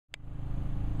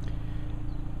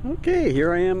Okay,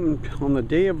 here I am on the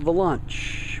day of the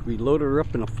launch. We loaded her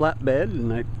up in a flatbed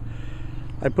and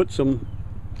I put some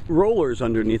rollers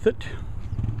underneath it.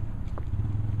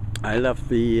 I left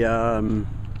the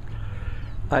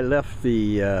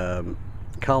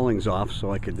cowlings off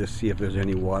so I could just see if there's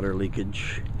any water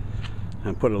leakage.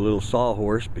 I put a little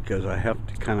sawhorse because I have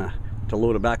to to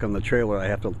load it back on the trailer, I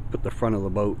have to put the front of the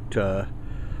boat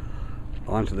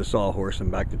onto the sawhorse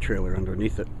and back the trailer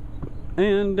underneath it.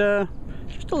 And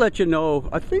just to let you know,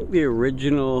 I think the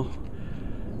original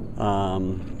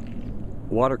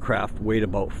watercraft weighed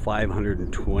about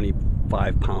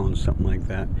 525 pounds, something like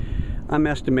that. I'm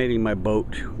estimating my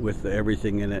boat with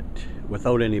everything in it,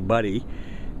 without anybody,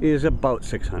 is about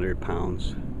 600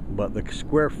 pounds. But the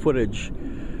square footage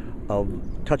of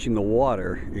touching the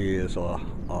water is a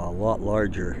lot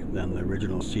larger than the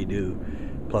original Sea-Doo,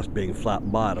 plus being flat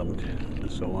bottomed.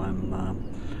 So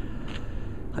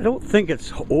I don't think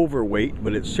it's overweight,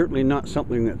 but it's certainly not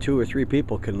something that 2 or 3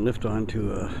 people can lift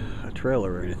onto a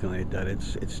trailer or anything like that.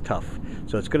 It's tough.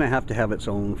 So it's going to have its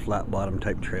own flat bottom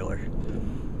type trailer.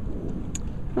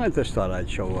 I just thought I'd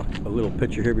show a little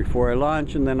picture here before I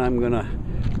launch, and then I'm going to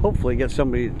hopefully get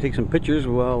somebody to take some pictures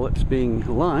while it's being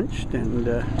launched, and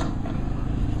we'll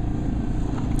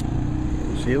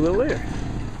see you a little later.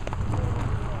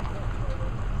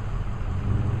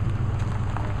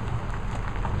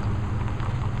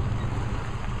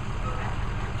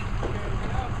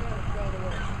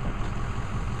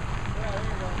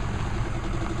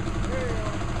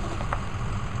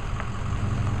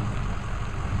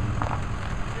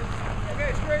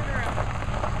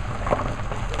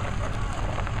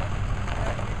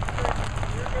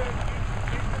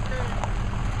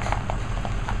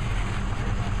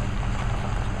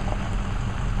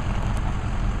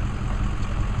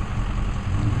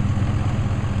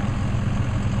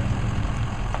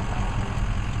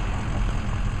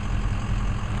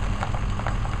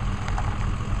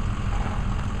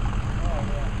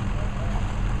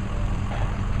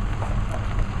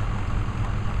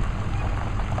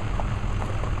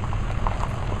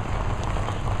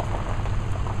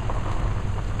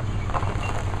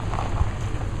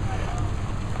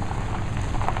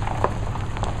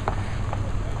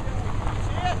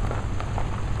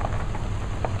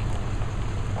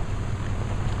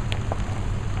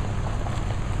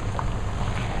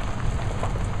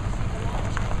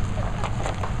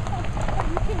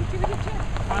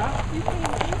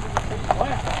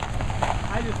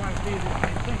 I just want to see the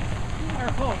same thing.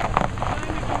 Our boat.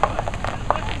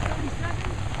 Less than 30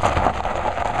 seconds.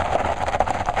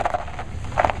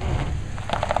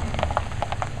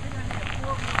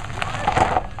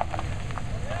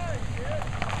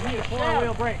 You need a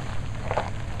four-wheel brake.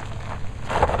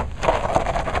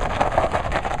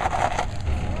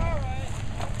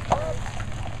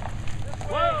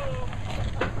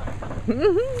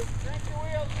 Whoa!